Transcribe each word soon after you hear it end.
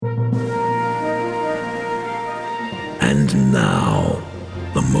And now,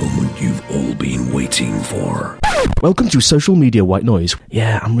 the moment you've all been waiting for. Welcome to Social Media White Noise.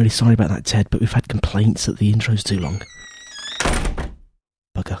 Yeah, I'm really sorry about that, Ted, but we've had complaints that the intro's too long.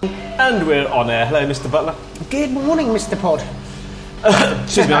 Bugger. And we're on air. Hello, Mr. Butler. Good morning, Mr. Pod.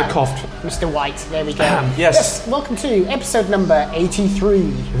 Excuse me, I coughed. Mr. White, there we go. Yes. Welcome to episode number 83.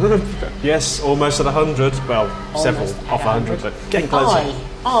 Yes, almost at 100. Well, several off 100, but getting closer.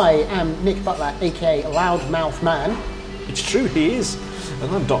 I am Nick Butler, aka Loudmouth Man. It's true, he is. And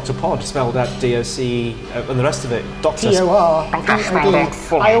I'm Dr. Pod, spelled out D-O-C and the rest of it. Dr.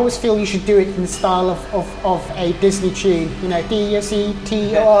 T-O-R-P-O-D. I always feel you should do it in the style of a Disney tune. You know,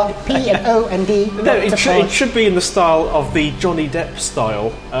 D-O-C-T-O-R-P and O-N-D. No, it should be in the style of the Johnny Depp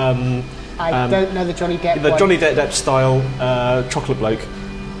style. I don't know the Johnny Depp The one. Johnny Depp style chocolate bloke.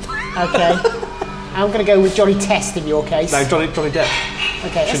 Okay. I'm going to go with Johnny Test in your case. No, Johnny Depp.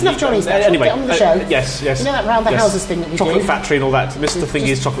 Okay, that's enough Johnny's now. Anyway, get on the show. Yes. You know that round the houses thing that we Chocolate do? Factory and all that. Mr.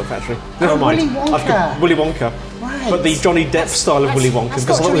 Thingy's Chocolate Factory. Never mind. Willy Wonka. I've got Willy Wonka. Right. But the Johnny Depp style of Willy Wonka, because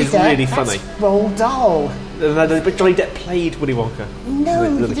I thought it was really funny. Roald Dahl. But Johnny Depp played Willy Wonka. No,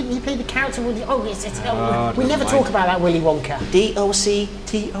 he didn't. He played the character Willy. Oh, yes, we never talk about that Willy Wonka. D-O-C-T-O-R-P-O-D.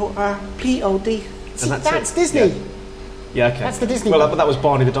 See, that's Disney. Yeah, okay. That's the Disney Well, one. but that was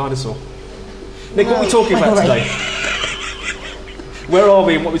Barney the dinosaur. Nick, what are we talking about today? Where are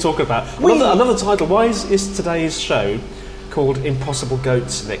we and what are we talking about? Another title. Why is today's show called Impossible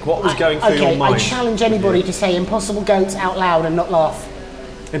Goats, Nick? What was going through your mind? I challenge anybody to say Impossible Goats out loud and not laugh.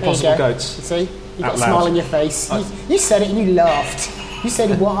 Impossible Goats. You see? You've got a Out smile loud. on your face. You said it and you laughed. You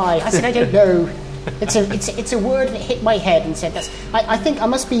said why? I said I don't know. It's a word that hit my head and said that's. I think I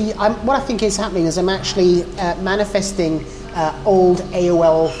must be. What I think is happening is I'm actually manifesting old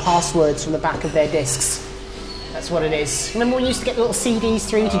AOL passwords from the back of their discs. That's what it is. Remember when you used to get little CDs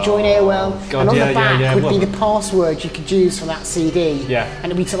through to join AOL? God, and on yeah, the back yeah. would be the password you could use for that CD. Yeah.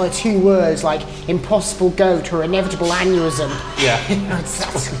 And it'd be like two words like impossible goat or inevitable aneurysm. Yeah.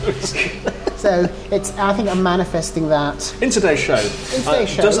 So I think I'm manifesting that. In today's show,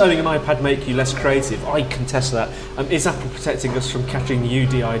 does owning an iPad make you less creative? I contest that. Is Apple protecting us from catching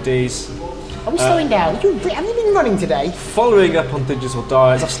UDIDs? Are we slowing down? Have you been running today? Following up on digital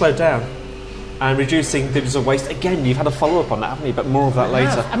diets, I've slowed down. And reducing digital waste. Again, you've had a follow-up on that, haven't you? But more of that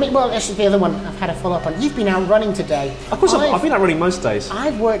later. I mean, well, actually, the other one I've had a follow-up on. You've been out running today. Of course, I've been out running most days.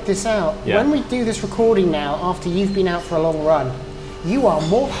 I've worked this out. Yeah. When we do this recording now, after you've been out for a long run, you are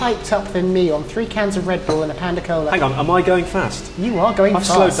more hyped up than me on 3 cans of Red Bull and a Panda Cola. Hang on, am I going fast? You are going I've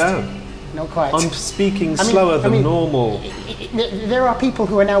fast. slowed down. Not quite. I'm speaking slower than normal. There are people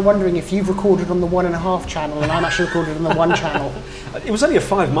who are now wondering if you've recorded on the 1.5 channel and I'm actually recorded on the 1 channel. It was only a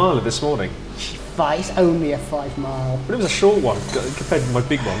 5 miler this morning. It's only a 5 mile. But it was a short one compared to my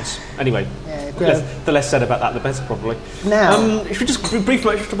big ones. Anyway, the less said about that, the better, probably. Now, if we just brief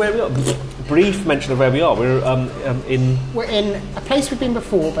mention of where we are. We're We're in a place we've been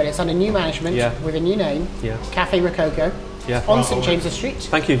before, but it's under new management with a new name. Yeah. Cafe Rococo. Yeah. On St James's Street.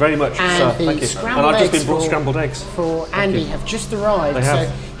 Thank you very much, and sir. The Thank you. Scrambled And I've just eggs been brought scrambled eggs. For Andy have just arrived. They have.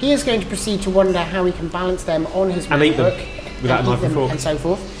 So he is going to proceed to wonder how he can balance them on his and eat them MacBook without a knife and fork and so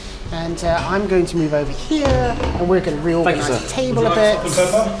forth. And I'm going to move over here, and we're going to reorganise the table a bit.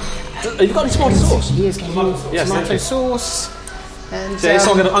 Have you got any tomato sauce? He is getting tomato sauce. And So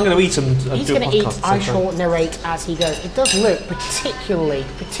I'm going to eat and he's do a going to eat. podcast. I shall narrate as he goes. It does look particularly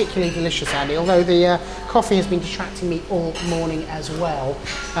delicious, Andy. Although the coffee has been distracting me all morning as well.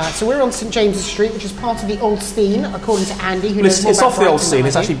 So we're on St James's Street, which is part of the Old Steine, according to Andy. Who knows more it's about off the Old Brighton Steine. than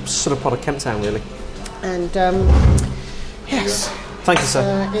It's I do. actually sort of part of Kent Town, really. And yes. Thank you,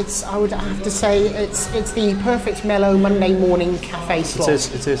 sir. I would have to say it's the perfect mellow Monday morning cafe slot.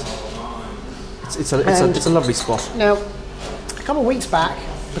 It is. It's a lovely spot. Now, a couple of weeks back,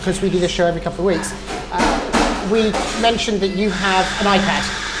 because we do this show every couple of weeks, we mentioned that you have an iPad.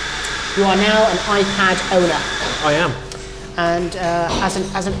 You are now an iPad owner. I am. And as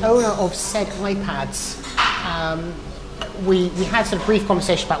an owner of said iPads, we had sort of brief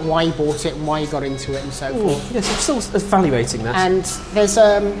conversation about why you bought it and why you got into it and so forth. Yes, I'm still evaluating that. And there's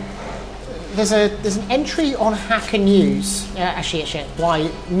an entry on Hacker News,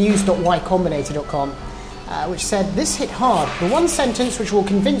 news.ycombinator.com, which said, "This hit hard. The one sentence which will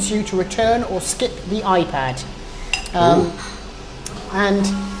convince you to return or skip the iPad." And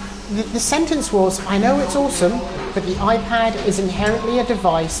the sentence was, "I know it's awesome, but the iPad is inherently a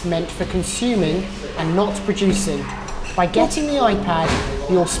device meant for consuming and not producing. By getting the iPad,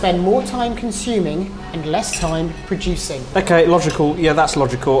 you'll spend more time consuming and less time producing." Okay, logical. Yeah, that's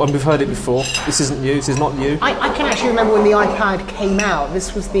logical. And we've heard it before. This isn't new. This is not new. I can actually remember when the iPad came out.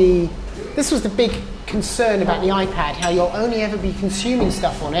 This was the this was the big concern about the iPad, how you'll only ever be consuming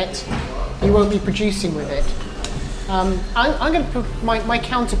stuff on it, you won't be producing with it. I'm going to put my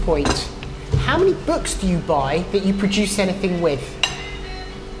counterpoint. How many books do you buy that you produce anything with?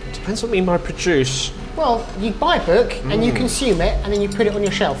 Depends what you mean by produce. Well, you buy a book and you consume it and then you put it on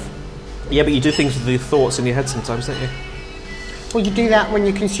your shelf. Yeah, but you do things with the thoughts in your head sometimes, don't you? Well, you do that when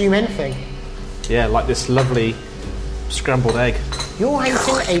you consume anything. Yeah, like this lovely scrambled egg. You're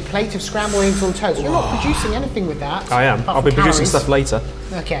eating a plate of scrambled eggs on toast. You're not producing anything with that. I am. apart I'll be from producing calories. stuff later.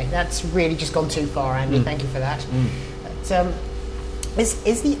 Okay, that's really just gone too far, Andy. Thank you for that. But,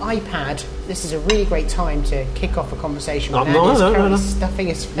 is the iPad? This is a really great time to kick off a conversation. With Andy. He's currently stuffing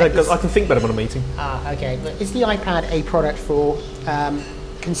his face. No, because I can think better when I'm eating. Okay, but is the iPad a product for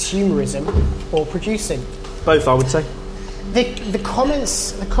consumerism or producing? Both, I would say. The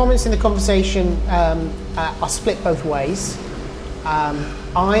comments in the conversation are split both ways.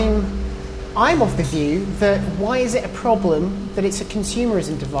 I'm of the view that why is it a problem that it's a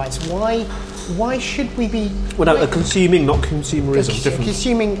consumerism device? Why should we be? Well, no, consuming, not consumerism.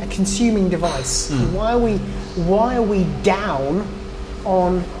 Different. A consuming device. Why are we down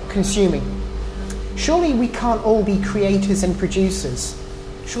on consuming? Surely we can't all be creators and producers.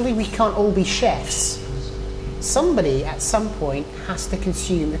 Surely we can't all be chefs. Somebody at some point has to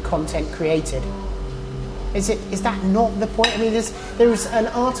consume the content created. Is that not the point? I mean, there's an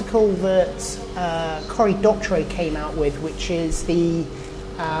article that Cory Doctorow came out with, which is the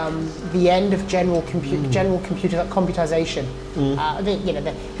end of general computerization.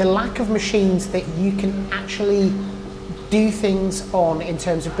 The lack of machines that you can actually do things on in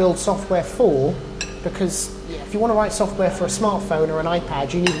terms of build software for, because if you want to write software for a smartphone or an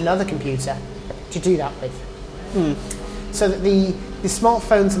iPad, you need another computer to do that with. So that the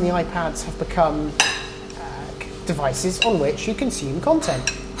smartphones and the iPads have become devices on which you consume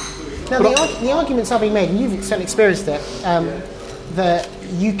content. Now, the arguments are being made, and you've certainly experienced it, that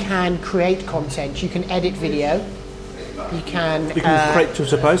you can create content, you can edit video, you can create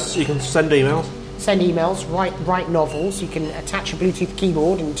Twitter posts, you can send emails, write novels, you can attach a Bluetooth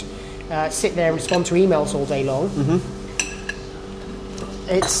keyboard and sit there and respond to emails all day long.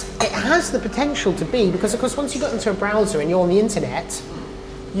 It has the potential to be, because of course once you get into a browser and you're on the internet,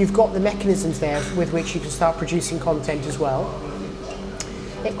 you've got the mechanisms there with which you can start producing content as well.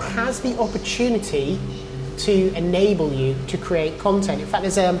 It has the opportunity to enable you to create content. In fact,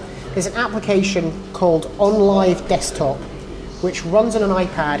 there's an application called OnLive Desktop, which runs on an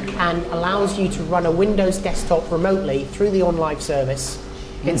iPad and allows you to run a Windows desktop remotely through the OnLive service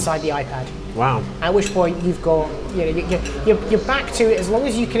inside the iPad. Wow. At which point you've got, you're back to it. As long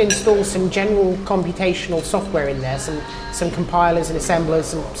as you can install some general computational software in there, some compilers and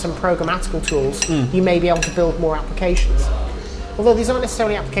assemblers, some programmatical tools, you may be able to build more applications. Although these aren't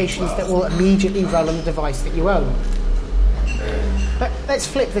necessarily applications that will immediately run on the device that you own. But let's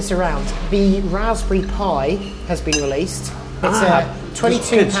flip this around. The Raspberry Pi has been released. It's a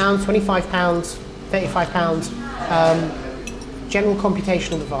 £22, £25, £35 general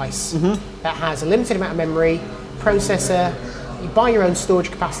computational device that has a limited amount of memory, processor. You buy your own storage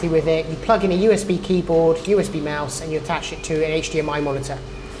capacity with it, you plug in a USB keyboard, USB mouse, and you attach it to an HDMI monitor.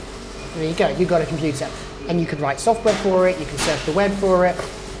 And there you go, you've got a computer. And you could write software for it, you can surf the web for it,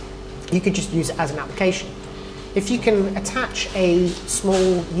 you could just use it as an application. If you can attach a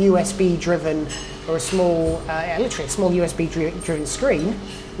small USB driven, or literally a small USB driven screen,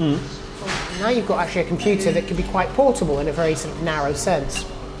 now you've got actually a computer that can be quite portable in a very sort of narrow sense.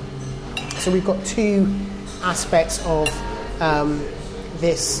 So we've got two aspects of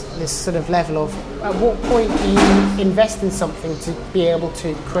this sort of level of at what point do you invest in something to be able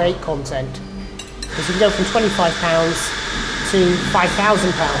to create content? Because you can go from £25 to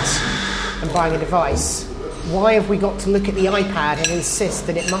 £5,000 and buying a device. Why have we got to look at the iPad and insist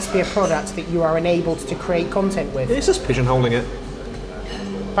that it must be a product that you are enabled to create content with? It's just pigeonholing it.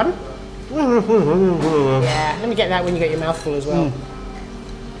 Pardon? Yeah, let me get that when you get your mouth full as well.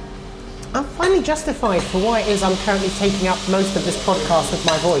 I'm finally justified for why it is I'm currently taking up most of this podcast with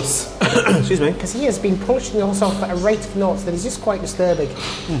my voice. Excuse me. Because he has been polishing himself at a rate of knots that is just quite disturbing.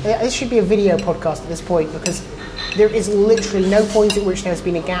 This should be a video podcast at this point, because there is literally no point at which there has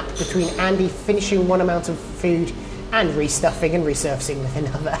been a gap between Andy finishing one amount of food and restuffing and resurfacing with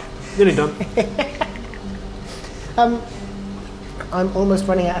another. Nearly done. I'm almost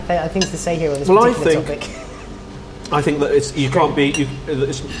running out of things to say here on this particular topic. I think that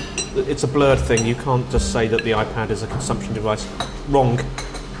it's a blurred thing. You can't just say that the iPad is a consumption device. Wrong.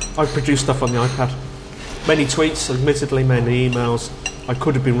 I produce stuff on the iPad. Many tweets, admittedly, many emails. I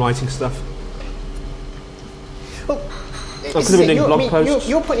could have been writing stuff. Well, could have been in blog posts.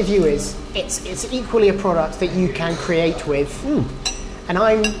 Your point of view is it's equally a product that you can create with, and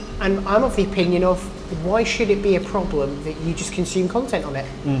I'm of the opinion of why should it be a problem that you just consume content on it?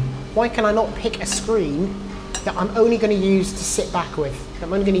 Why can I not pick a screen that I'm only going to use to sit back with, that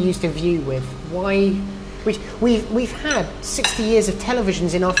I'm only going to use to view with? Why? We've had 60 years of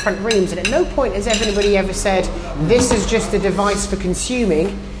televisions in our front rooms, and at no point has anybody ever said, this is just a device for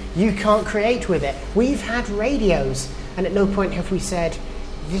consuming, you can't create with it. We've had radios, and at no point have we said,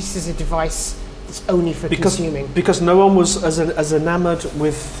 this is a device that's only for consuming. Because no one was as enamoured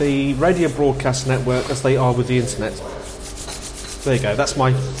with the radio broadcast network as they are with the internet. There you go, that's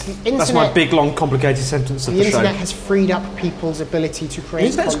my big, long, complicated sentence of the show. The internet has freed up people's ability to create The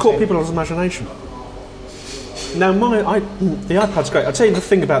internet's caught people's imagination. Now, the iPad's great. I'll tell you the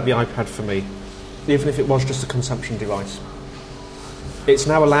thing about the iPad for me, even if it was just a consumption device. It's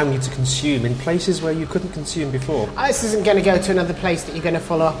now allowing you to consume in places where you couldn't consume before. This isn't going to go to another place that you're going to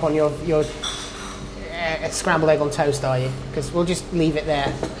follow up on your scrambled egg on toast, are you? Because we'll just leave it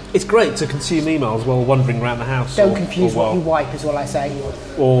there. It's great to consume emails while wandering around the house. Don't confuse what you wipe, is what I say.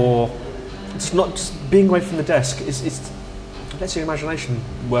 Or it's not just being away from the desk. It lets your imagination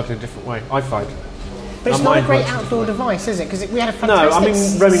work in a different way, I find. But it's not a great outdoor device, is it? Because we had a fantastic... No, I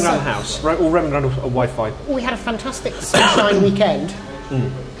mean roaming around the house, or roaming around a Wi-Fi. We had a fantastic sunshine weekend,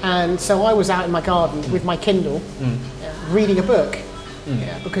 and so I was out in my garden with my Kindle, reading a book.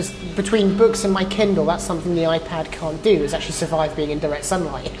 Because between books and my Kindle, that's something the iPad can't do, is actually survive being in direct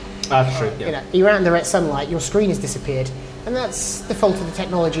sunlight. That's true, yeah. You know, you're out in direct sunlight, your screen has disappeared, and that's the fault of the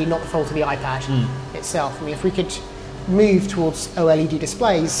technology, not the fault of the iPad itself. I mean, if we could move towards OLED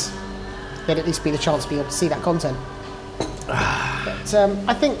displays, there'd at least be the chance to be able to see that content. But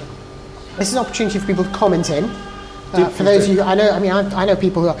I think this is an opportunity for people to comment in. For those of you, I know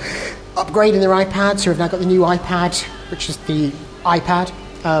people who are upgrading their iPads, who have now got the new iPad, which is the iPad,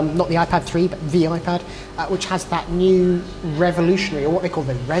 not the iPad 3, but the iPad, which has that new revolutionary, or what they call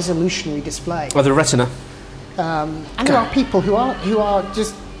the resolutionary display. Or the Retina. And there are people who are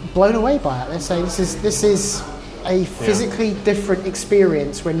just blown away by it. They're saying this is a physically different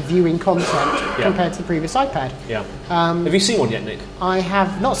experience when viewing content compared to the previous iPad. Yeah. Have you seen one yet, Nick? I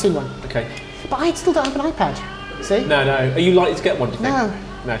have not seen one. Okay. But I still don't have an iPad. See? No. Are you likely to get one, do you think?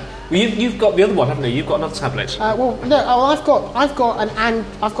 No. Well, you've got the other one, haven't you? You've got another tablet. I've got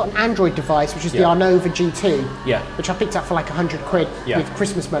an Android device, which is the Arnova G2, which I picked up for like £100 with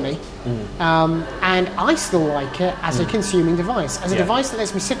Christmas money, and I still like it as a consuming device, as a device that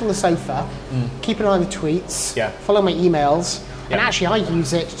lets me sit on the sofa, keep an eye on the tweets, follow my emails, and actually I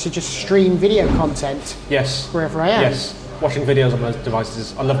use it to just stream video content. Wherever I am. Yes. Watching videos on those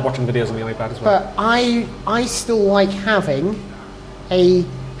devices. I love watching videos on the iPad as well. But I still like having a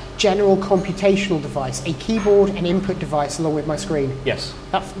general computational device, a keyboard and input device along with my screen. Yes.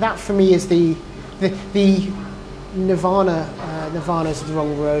 That for me is the nirvana. Nirvana's the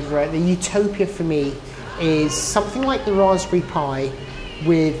wrong word, right? The utopia for me is something like the Raspberry Pi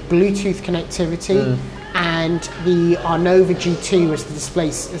with Bluetooth connectivity and the Arnova G2 as the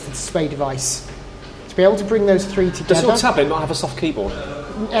display device. To be able to bring those three together. Does your tablet not have a soft keyboard?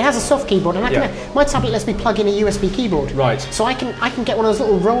 It has a soft keyboard, and my tablet lets me plug in a USB keyboard. Right. So I can get one of those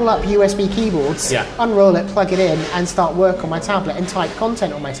little roll-up USB keyboards, unroll it, plug it in, and start work on my tablet and type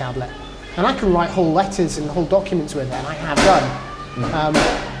content on my tablet. And I can write whole letters and whole documents with it, and I have done.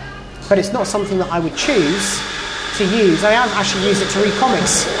 But it's not something that I would choose to use. I actually use it to read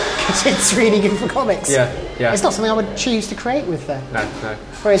comics because it's really good for comics. Yeah. It's not something I would choose to create with there. No.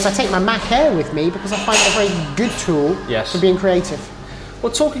 Whereas I take my Mac Air with me because I find it a very good tool for being creative.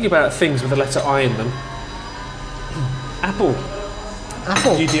 Well, talking about things with the letter I in them, Apple.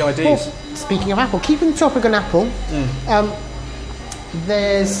 UDIDs. Well, speaking of Apple, keeping the topic on Apple,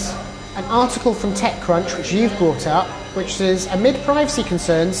 there's an article from TechCrunch, which you've brought up, which says, amid privacy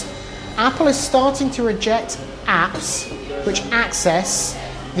concerns, Apple is starting to reject apps which access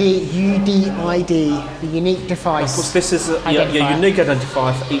the UDID, the unique device. Of course, this is a unique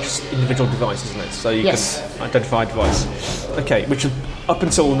identifier for each individual device, isn't it? So you can identify a device. Okay, which up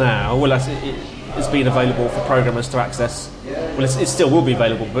until now, well, it's been available for programmers to access. Well, it still will be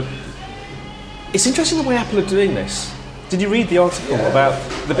available, but it's interesting the way Apple are doing this. Did you read the article about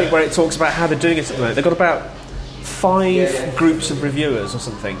the bit where it talks about how they're doing it at the moment? They've got about 5 groups of reviewers or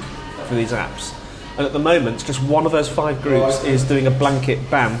something for these apps. And at the moment, just one of those 5 groups is doing a blanket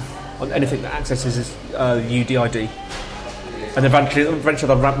ban on anything that accesses UDID. And eventually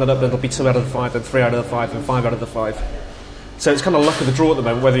they'll ramp that up, there'll be 2 out of the 5, then 3 out of the 5, and 5 out of the 5. So it's kind of luck of the draw at the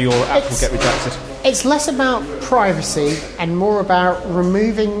moment whether your app will get rejected. It's less about privacy and more about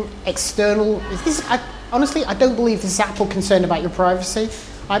removing external... honestly, I don't believe this is Apple concerned about your privacy.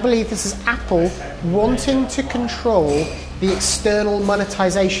 I believe this is Apple wanting to control the external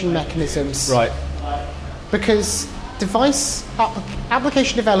monetization mechanisms. Right. Because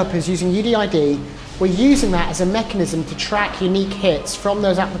application developers using UDID were using that as a mechanism to track unique hits from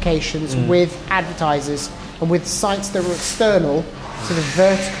those applications with advertisers and with sites that were external to the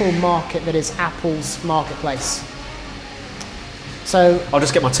vertical market that is Apple's marketplace. So I'll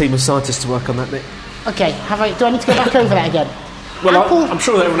just get my team of scientists to work on that, Nick. okay, do I need to go back over that again? Well, I'm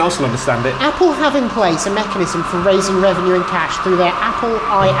sure that everyone else will understand it. Apple have in place a mechanism for raising revenue and cash through their Apple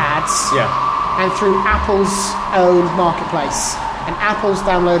iAds Yeah. and through Apple's own marketplace and Apple's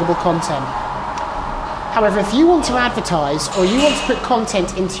downloadable content. However, if you want to advertise or you want to put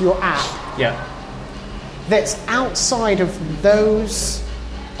content into your app Yeah. that's outside of those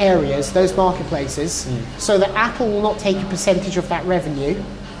areas, those marketplaces, so that Apple will not take a percentage of that revenue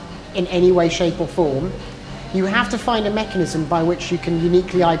in any way, shape or form, you have to find a mechanism by which you can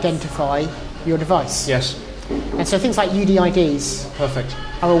uniquely identify your device. Yes. And so things like UDIDs Perfect.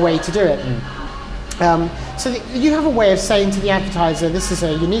 are a way to do it. You have a way of saying to the advertiser, this is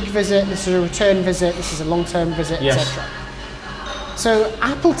a unique visit, this is a return visit, this is a long-term visit, Yes. etc. So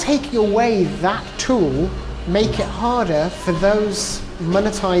Apple taking away that tool make it harder for those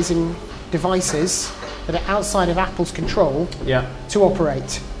monetizing devices that are outside of Apple's control Yeah. to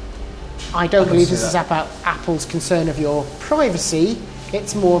operate. I don't believe see this is that. about Apple's concern of your privacy.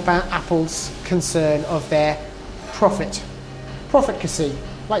 It's more about Apple's concern of their profitcacy,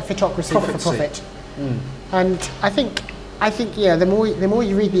 like photocracy but for Profitcy. profit. And I think the more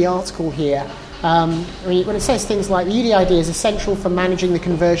you read the article here, when it says things like the UDID is essential for managing the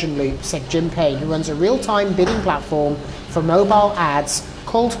conversion loop, said Jim Payne, who runs a real-time bidding platform for mobile ads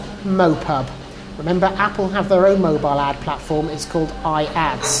called MoPub. Remember, Apple have their own mobile ad platform. It's called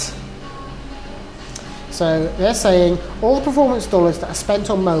iAds. So they're saying all the performance dollars that are spent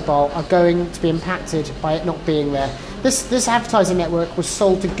on mobile are going to be impacted by it not being there. This advertising network was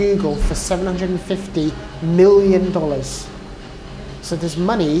sold to Google for $750 million. So there's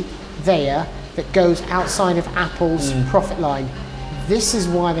money there that goes outside of Apple's profit line. This is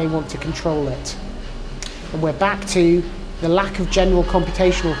why they want to control it. And we're back to the lack of general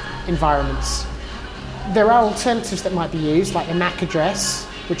computational environments. There are alternatives that might be used, like the MAC address,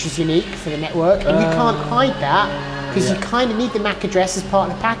 which is unique for the network, and you can't hide that because you kind of need the MAC address as part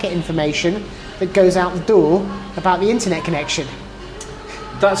of the packet information that goes out the door about the internet connection.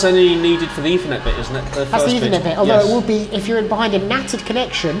 That's only needed for the Ethernet bit, isn't it? That's the Ethernet bit, although it will be if you're behind a NATed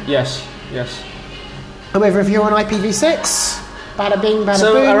connection. Yes. However, if you're on IPv6, bada bing, bada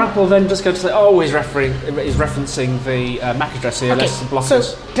So boom. are Apple then just going to say, he's referencing the MAC address here, let's block so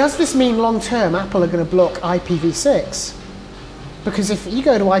this? does this mean long term Apple are going to block IPv6? Because if you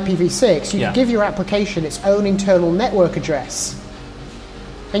go to IPv6, you can give your application its own internal network address.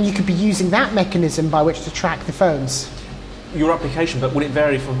 And you could be using that mechanism by which to track the phones. Your application, but would it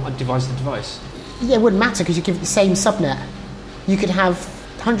vary from device to device? Yeah, it wouldn't matter because you give it the same subnet. You could have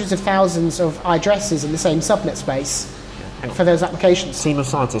hundreds of thousands of addresses in the same subnet space for those applications. Team of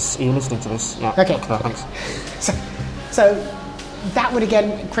scientists, are you listening to this? Yeah. Okay. Thanks. So that would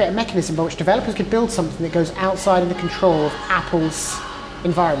again create a mechanism by which developers could build something that goes outside of the control of Apple's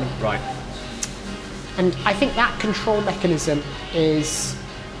environment. Right. And I think that control mechanism is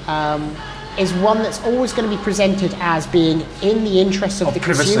one that's always going to be presented as being in the interest of the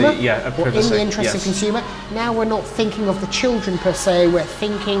privacy, consumer, of or in privacy, the interest of consumer. Now we're not thinking of the children per se; we're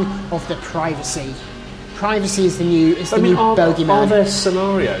thinking of the privacy. Privacy is the new bogeyman. Are there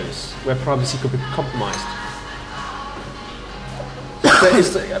scenarios where privacy could be compromised?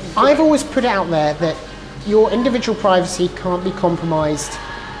 I've always put out there that your individual privacy can't be compromised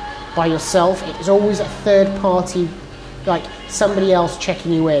by yourself. It is always a third party, like somebody else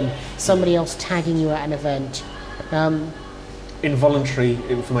checking you in, somebody else tagging you at an event. Involuntary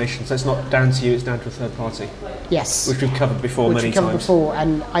information, so it's not down to you, it's down to a third party. Yes. Which we've covered before many times.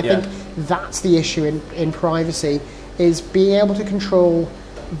 And I think that's the issue in privacy, is being able to control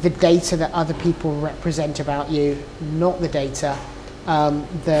the data that other people represent about you, not the data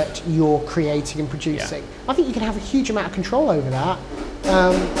that you're creating and producing. I think you can have a huge amount of control over that.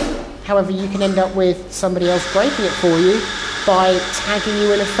 However, you can end up with somebody else breaking it for you by tagging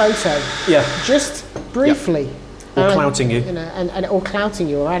you in a photo. Yeah. Just briefly. Or clouting you. Or clouting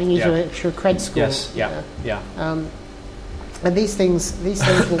you, or adding you to a cred score. Yes, And these things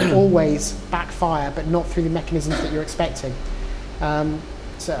will always backfire, but not through the mechanisms that you're expecting.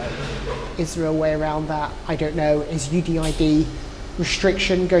 So, is there a way around that? I don't know. Is UDID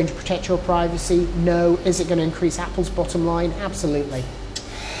restriction going to protect your privacy? No. Is it going to increase Apple's bottom line? Absolutely.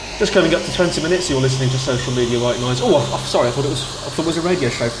 Just coming up to 20 minutes, you're listening to Social Media White Noise. Oh, sorry, I thought it was a radio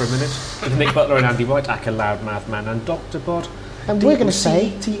show for a minute. With Nick Butler and Andy White, Acker Loudmouth Man and Dr. Bod. And we're going to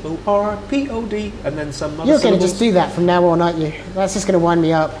say Torpod, and then some other You're going to syllables. just do that from now on, aren't you? That's just going to wind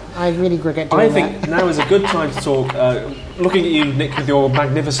me up. I really regret doing I that. think now is a good time to talk. Looking at you, Nick, with your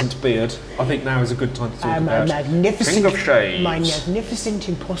magnificent beard, I think now is a good time to talk about King of Shaves. My magnificent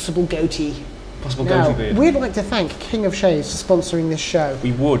impossible goatee. Possible Now, goatee beard. we'd like to thank King of Shaves for sponsoring this show.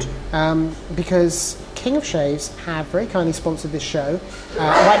 We would. Because King of Shaves have very kindly sponsored this show,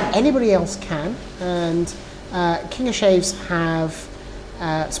 like anybody else can, and King of Shaves have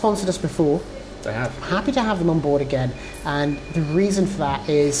sponsored us before. They have. Happy to have them on board again, and the reason for that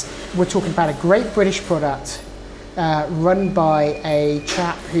is we're talking about a great British product run by a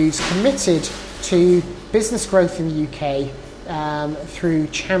chap who's committed to business growth in the UK through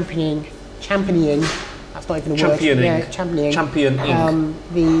championing. That's not even a Championing. word. Yeah, championing. Championing.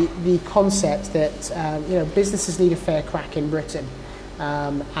 The concept that businesses need a fair crack in Britain,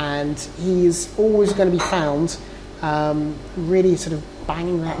 and he's always going to be found really sort of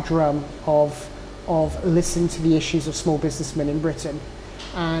banging that drum of listen to the issues of small businessmen in Britain.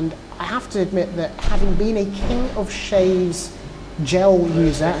 And I have to admit that having been a King of Shaves gel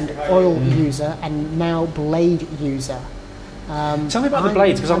user and oil user and now blade user, Tell me about the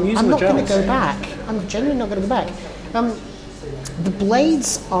blades, because I'm using the gels. I'm not going to go back. I'm genuinely not going to go back. The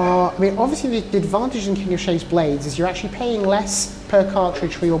blades are, obviously the advantage in King of Shaves blades is you're actually paying less per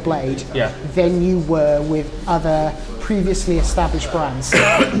cartridge for your blade than you were with other previously established brands.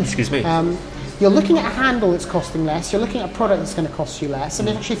 Excuse me. You're looking at a handle that's costing less, you're looking at a product that's going to cost you less, and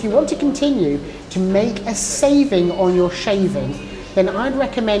actually if you want to continue to make a saving on your shaving, then I'd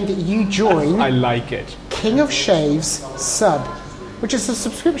recommend that you join I like it. King of Shaves Sub, which is a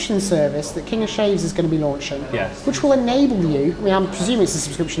subscription service that King of Shaves is going to be launching, Yes. which will enable you, I'm presuming it's a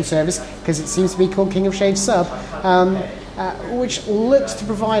subscription service because it seems to be called King of Shaves Sub, which looks to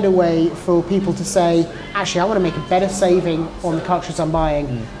provide a way for people to say, actually I want to make a better saving on the cartridges I'm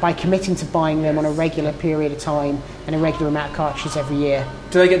buying by committing to buying them on a regular period of time and a regular amount of cartridges every year.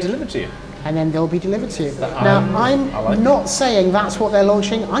 Do they get delivered to you? And then they'll be delivered to you. Now, I'm not saying that's what they're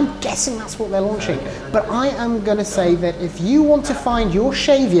launching. I'm guessing that's what they're launching. But I am going to say that if you want to find your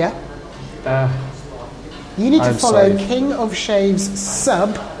shavior, you need to follow King of Shaves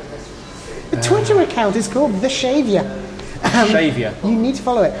Sub. The Twitter account is called The Shavior. Shavior. You need to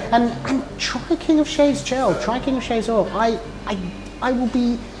follow it. And try King of Shaves Gel. Try King of Shaves Oil. I will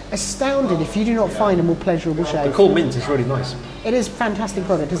be astounded if you do not find a more pleasurable shave. The cool mint is really nice. It is a fantastic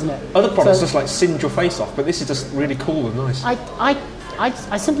product, isn't it? Other products just like singe your face off, but this is just really cool and nice.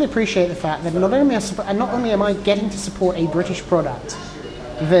 I simply appreciate the fact that not only am I getting to support a British product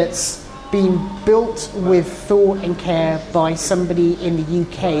that's been built with thought and care by somebody in the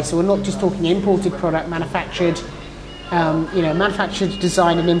UK, so we're not just talking imported product, manufactured,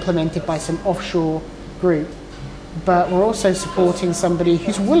 designed and implemented by some offshore group, but we're also supporting somebody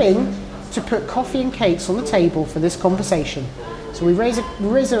who's willing to put coffee and cakes on the table for this conversation. So we raise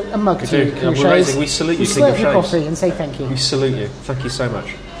a mug to you, King of Shaves. We salute you, We King of slurp your Shaves. coffee and say thank you. We salute you. Thank you so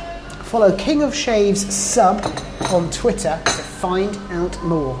much. Follow King of Shaves Sub on Twitter to find out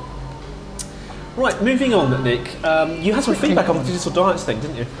more. Right, moving on, Nick. You had some feedback on the digital diets thing,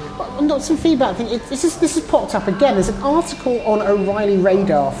 didn't you? Not some feedback thing. This has popped up again. There's an article on O'Reilly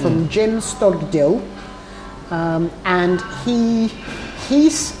Radar from Jim Stogdill, and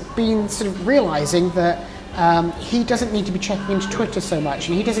he's been sort of realising that he doesn't need to be checking into Twitter so much,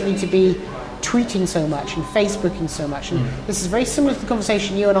 and he doesn't need to be tweeting so much and Facebooking so much. And this is very similar to the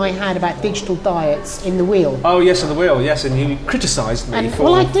conversation you and I had about digital diets in The Wheel. Oh, yes, in The Wheel, yes, and you criticised me for...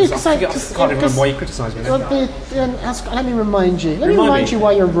 Well, I do, because I can't even remember why you criticised me. Let me remind you. Let me remind you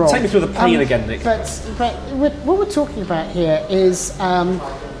why you're wrong. Take me through the pain again, Nick. But what we're talking about here is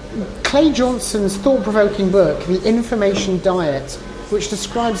Clay Johnson's thought-provoking book, The Information Diet, which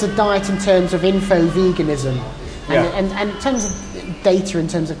describes a diet in terms of info-veganism. And in terms of data, in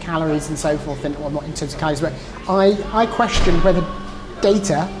terms of calories and so forth, and well, not in terms of calories, but I question whether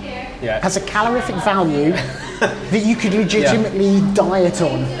data has a calorific value that you could legitimately diet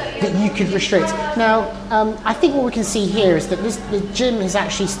on, that you could restrict. Now, I think what we can see here is that Jim has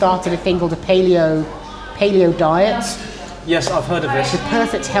actually started a thing called a paleo diet. Yes, I've heard of this. The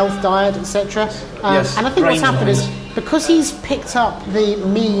perfect health diet, etc. Yes, and I think what's happened is, because he's picked up the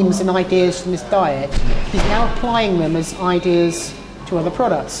memes and ideas from this diet, he's now applying them as ideas to other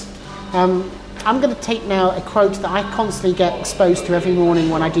products. I'm going to take now a quote that I constantly get exposed to every morning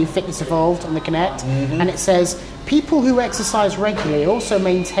when I do Fitness Evolved on the Connect, and it says, people who exercise regularly also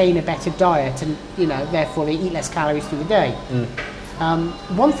maintain a better diet, and therefore they eat less calories through the day.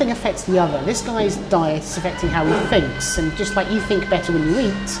 One thing affects the other. This guy's diet is affecting how he thinks, and just like you think better when you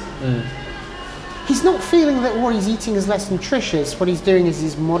eat, he's not feeling that what he's eating is less nutritious. What he's doing is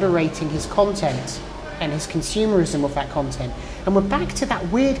he's moderating his content and his consumerism of that content. And we're back to that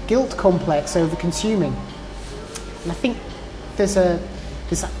weird guilt complex over consuming. And I think there's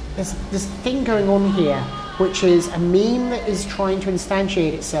this thing going on here, which is a meme that is trying to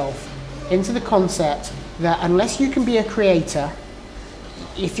instantiate itself into the concept that unless you can be a creator,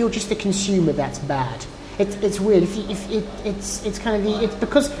 if you're just a consumer, that's bad. It's weird. It's kind of it's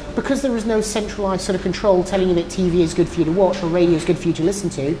because there is no centralized sort of control telling you that TV is good for you to watch or radio is good for you to listen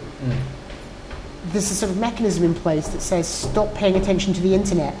to. There's a sort of mechanism in place that says stop paying attention to the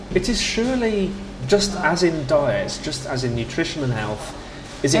internet. It is surely just as in diets, just as in nutrition and health.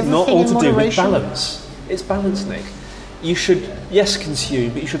 Is it not all to do with balance? It's balance, Nick. You should, yes,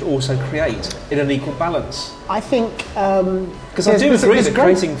 consume, but you should also create in an equal balance. I think... Because I do agree that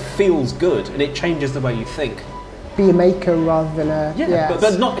creating feels good and it changes the way you think. Be a maker rather than a... Yeah,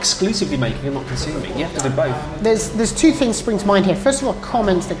 but not exclusively making and not consuming. You have to do both. There's two things spring to mind here. First of all, a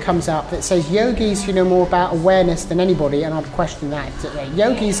comment that comes up that says yogis who know more about awareness than anybody, and I'd question that.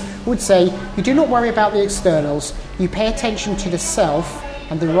 Yogis would say, you do not worry about the externals, you pay attention to the self,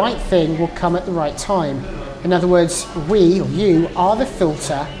 and the right thing will come at the right time. In other words, we, or you, are the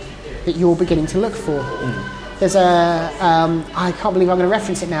filter that you're beginning to look for. There's I can't believe I'm going to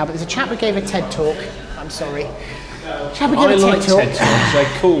reference it now, but there's a chap who gave a TED talk. I'm sorry. Chap who gave a TED talk. TED Talks.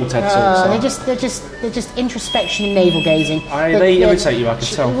 They're cool TED Talks. They're just introspection and navel gazing. They irritate you, I can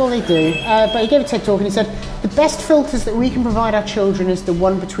tell. Well, they do. But he gave a TED talk and he said, the best filters that we can provide our children is the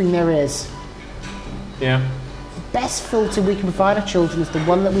one between their ears. Yeah. The best filter we can provide our children is the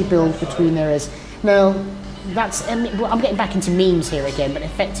one that we build between their ears. Now, I'm getting back into memes here again, but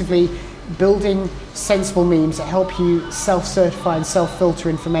effectively building sensible memes that help you self-certify and self-filter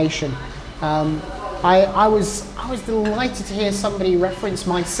information. I was delighted to hear somebody reference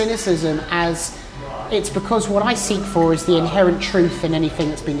my cynicism as it's because what I seek for is the inherent truth in anything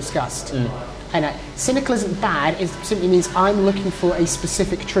that's been discussed. And cynical isn't bad, it simply means I'm looking for a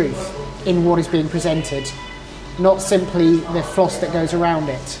specific truth in what is being presented, not simply the floss that goes around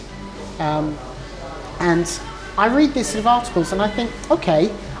it. And I read these sort of articles and I think,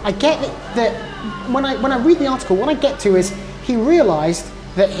 okay, I get that when I read the article, what I get to is he realised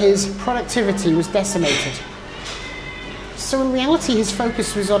that his productivity was decimated. So in reality, his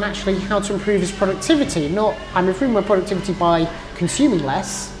focus was on actually how to improve his productivity, not I'm improving my productivity by consuming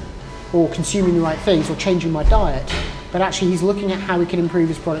less or consuming the right things or changing my diet, but actually he's looking at how he can improve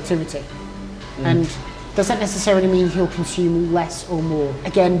his productivity. And does that necessarily mean he'll consume less or more?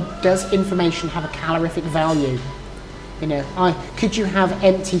 Again, does information have a calorific value? You know, could you have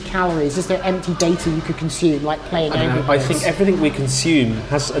empty calories? Is there empty data you could consume, like playing Angry Birds? I think everything we consume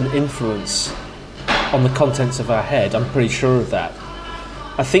has an influence on the contents of our head. I'm pretty sure of that.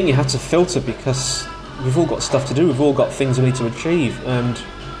 I think you have to filter because we've all got stuff to do. We've all got things we need to achieve, and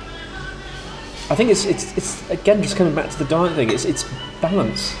I think it's again just coming back to the diet thing. It's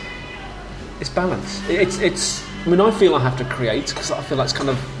balance. It's balance. It's. I mean, I feel I have to create because I feel that's kind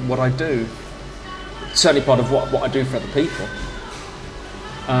of what I do. It's certainly part of what I do for other people.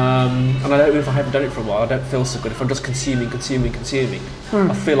 And I don't. If I haven't done it for a while, I don't feel so good. If I'm just consuming,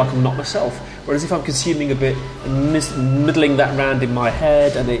 I feel like I'm not myself. Whereas if I'm consuming a bit and middling that around in my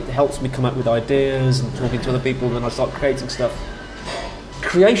head, and it helps me come up with ideas and talking to other people, and then I start creating stuff.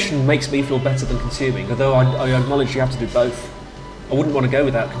 Creation makes me feel better than consuming. Although I acknowledge you have to do both. I wouldn't want to go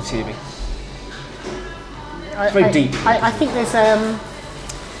without consuming. It's very deep. I think there's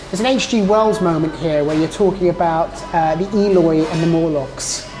an H.G. Wells moment here where you're talking about the Eloi and the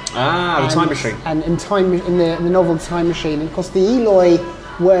Morlocks. The Time Machine. And in the novel Time Machine. And of course the Eloi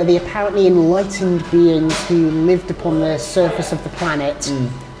were the apparently enlightened beings who lived upon the surface of the planet.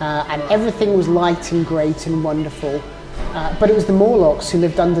 And everything was light and great and wonderful. But it was the Morlocks who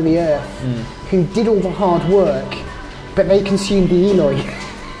lived under the earth, who did all the hard work, but they consumed the Eloi.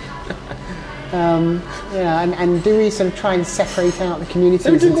 And do we sort of try and separate out the communities?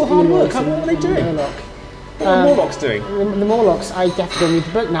 They were doing all hard work. What were they doing? What were the Morlocks doing? The Morlocks, I definitely read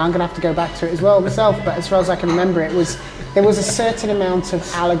the book now. I'm going to have to go back to it as well myself. But as far as I can remember, there was a certain amount of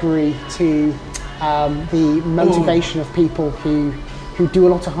allegory to the motivation of people who do a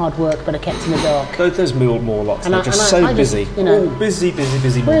lot of hard work but are kept in the dark. Those Morlocks, they're just so busy. Busy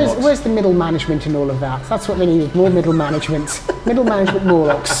Morlocks. Where's the middle management in all of that? That's what they needed, more middle management. Middle management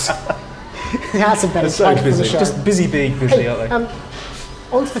Morlocks. That's a better title for the show. Just busy being busy, aren't they?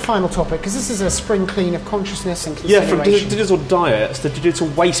 On to the final topic, because this is a spring clean of consciousness and consideration. Yeah, from digital diets, the digital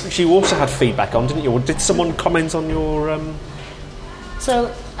waste, which you also had feedback on, didn't you? Or did someone comment on your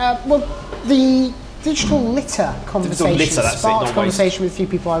So, well, the digital litter conversation litter, that's it, sparked not a conversation with a few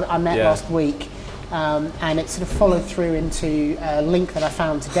people I met last week, and it sort of followed through into a link that I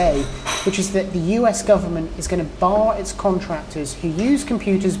found today, which is that the US government is going to bar its contractors who use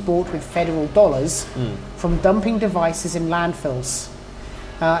computers bought with federal dollars from dumping devices in landfills.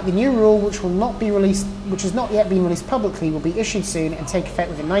 The new rule, which has not yet been released publicly, will be issued soon and take effect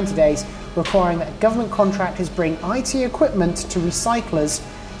within 90 days, requiring that government contractors bring IT equipment to recyclers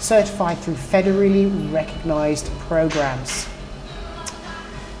certified through federally recognised programs.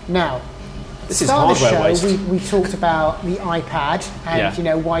 Now, this is start of the hardware show, waste. we talked about the iPad and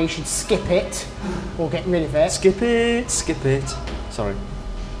Yeah. why you should skip it or get rid of it. Skip it. Sorry.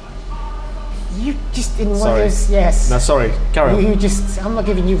 You just in one of Sorry. those, yes. No, sorry. Carry on. You just, I'm not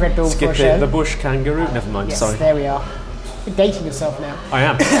giving you Red Bull for Skip a show. it. The bush kangaroo. Never mind. Yes, Sorry. there we are. You're dating yourself now. I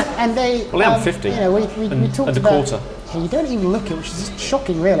am. And they. Well, I am 50 You know, we talked and a about. quarter. Yeah, you don't even look it, which is just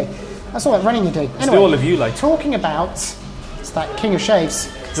shocking, really. That's all that running you do. It's Anyway, the all of you later. talking about. It's that king of shaves.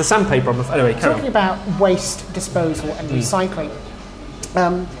 It's a sandpaper on the. Anyway, carry Talking on. about waste disposal and recycling.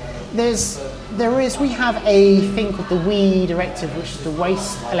 We have a thing called the WEEE directive, which is the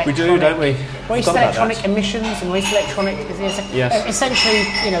waste electronic. We do, don't we? Waste Forgot about electronic that. emissions and waste electronic. Yes. Essentially,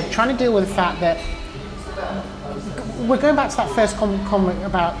 trying to deal with the fact that we're going back to that first comment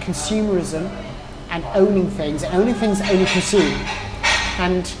about consumerism and owning things that only consume.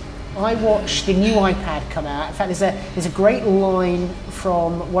 And I watched the new iPad come out. In fact, there's a great line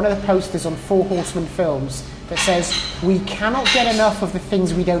from one of the posters on Four Horsemen films that says, "We cannot get enough of the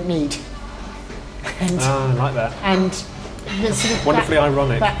things we don't need." And I like that. and the sort of Wonderfully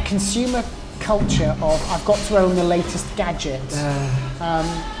ironic. That consumer culture of I've got to own the latest gadget.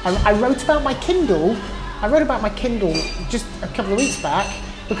 I wrote about my Kindle. I wrote about my Kindle just a couple of weeks back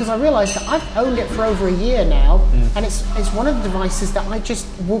because I realised that I've owned it for over a year now, and it's one of the devices that I just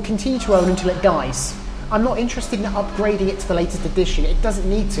will continue to own until it dies. I'm not interested in upgrading it to the latest edition. It doesn't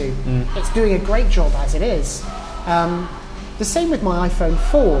need to. It's doing a great job as it is. The same with my iPhone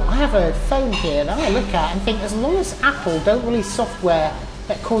 4. I have a phone here that I look at and think as long as Apple don't release software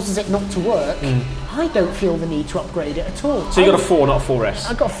that causes it not to work, I don't feel the need to upgrade it at all. So you got a 4, not a 4S.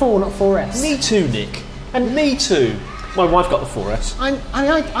 I've got a 4, not 4S. Me too, Nick. And me too. My wife got the 4S.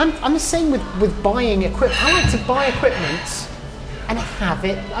 I'm the same with buying equipment. I like to buy equipment and have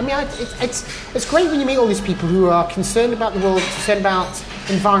it. I mean, it's great when you meet all these people who are concerned about the world, concerned about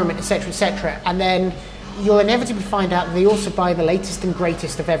environment, etc., and then you'll inevitably find out that they also buy the latest and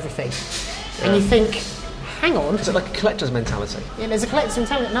greatest of everything. And you think, hang on. Is it like a collector's mentality? Yeah, there's a collector's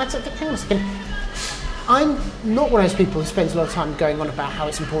mentality. And I think, hang on a second. I'm not one of those people who spends a lot of time going on about how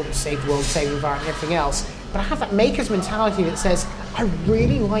it's important to save the world, save the environment, and everything else. But I have that maker's mentality that says, I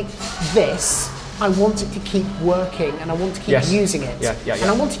really like this. I want it to keep working, and I want to keep using it. Yeah. And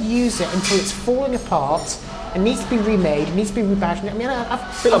I want to use it until it's falling apart and needs to be remade, it needs to be rebadged. I mean, I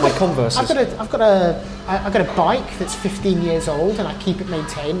feel like my Converses. I've got a bike that's 15 years old, and I keep it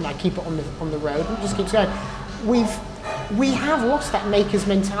maintained, and I keep it on the road, and it just keeps going. We have lost that maker's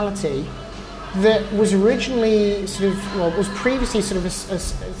mentality that was originally was previously sort of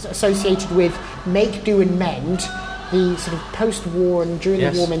associated with make, do, and mend. The sort of post-war and during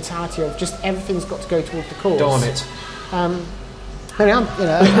the war mentality of just everything's got to go towards the cause. Darn it.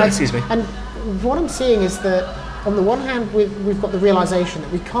 Excuse me. And what I'm seeing is that on the one hand we've got the realisation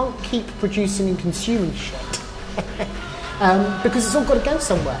that we can't keep producing and consuming shit because it's all got to go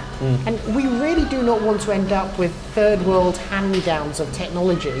somewhere. And we really do not want to end up with third world hand-me-downs of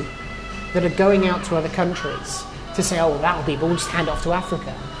technology that are going out to other countries to say, oh, well, that'll be, but we'll just hand it off to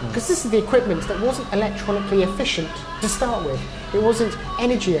Africa. Because this is the equipment that wasn't electronically efficient to start with. It wasn't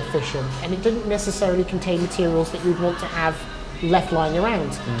energy efficient, and it didn't necessarily contain materials that you'd want to have left lying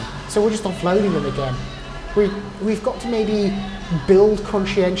around. So we're just offloading them again. We've got to maybe build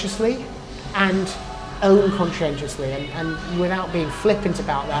conscientiously and own conscientiously, and without being flippant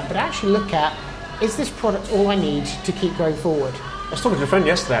about that, but actually look at, is this product all I need to keep going forward? I was talking to a friend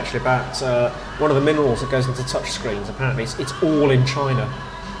yesterday actually about one of the minerals that goes into touch screens. Apparently it's all in China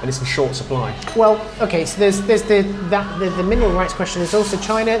and it's in short supply. Well, okay, so there's the mineral rights question. There's also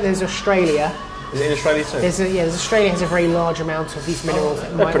China, there's Australia. Is it in Australia too? There's Australia has a very large amount of these minerals. That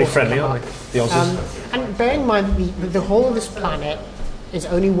They're might pretty also friendly, come aren't up. they? The Aussies. And bear in mind, the whole of this planet is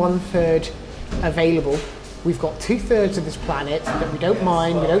only 1/3 available. We've got 2/3 of this planet that we don't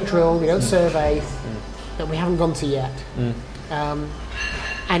mine, we don't drill, we don't survey, that we haven't gone to yet.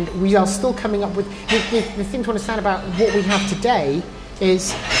 And we are still coming up with... The thing to understand about what we have today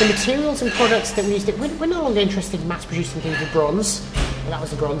is the materials and products that we use... We're no longer interested in mass-producing things with bronze. Well, that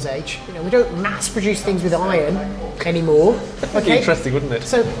was the Bronze Age. You know, we don't mass produce things with iron anymore. That'd be interesting, wouldn't it?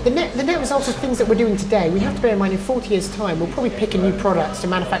 So the net result of things that we're doing today, we have to bear in mind in 40 years' time, we'll probably pick a new product to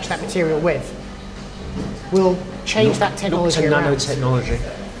manufacture that material with. We'll change that technology around. Nanotechnology.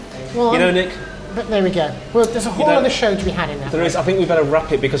 Well, you know, Nick. But there we go. Well, there's a whole other show to be had in that. There is. I think we better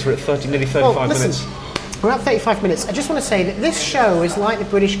wrap it because we're at nearly 35 minutes. We're at 35 minutes. I just want to say that this show is like the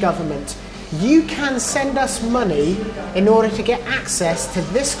British government. You can send us money in order to get access to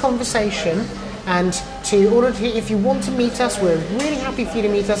this conversation, and if you want to meet us, we're really happy for you to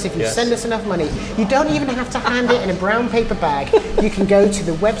meet us if you send us enough money. You don't even have to hand it in a brown paper bag. You can go to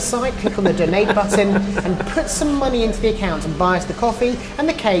the website, click on the donate button, and put some money into the account and buy us the coffee and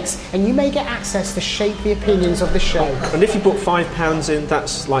the cakes, and you may get access to shape the opinions of the show. And if you put £5 in,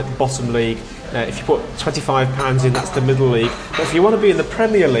 that's like the bottom league. If you put £25 in, that's the middle league. But if you want to be in the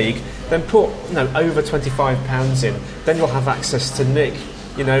Premier League, then put over £25 in. Then you'll have access to Nick.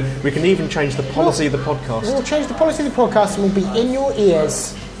 You know, we can even change the policy of the podcast. We'll change the policy of the podcast and we'll be in your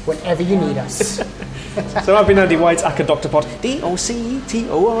ears whenever you need us. So I've been Andy White, Aka Dr. Pod,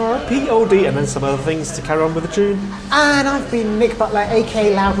 DOCTORPOD, and then some other things to carry on with the tune. And I've been Nick Butler,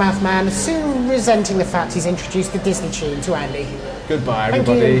 aka Loudmouth Man, soon resenting the fact he's introduced the Disney tune to Andy. Goodbye,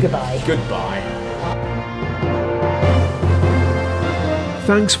 everybody. Thank you, goodbye. Goodbye.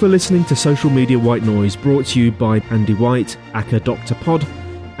 Thanks for listening to Social Media White Noise, brought to you by Andy White, Aka Dr. Pod,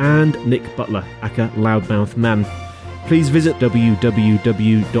 and Nick Butler, Aka Loudmouth Man. Please visit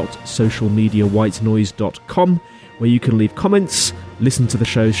www.socialmediawhitenoise.com, where you can leave comments, listen to the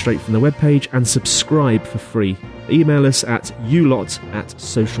show straight from the webpage, and subscribe for free. Email us at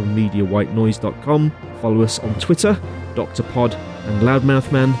ulot@socialmediawhitenoise.com. Follow us on Twitter, Dr. Pod and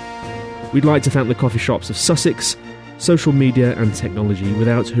Loudmouth Man. We'd like to thank the coffee shops of Sussex, social media and technology,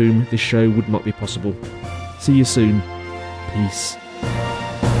 without whom this show would not be possible. See you soon. Peace.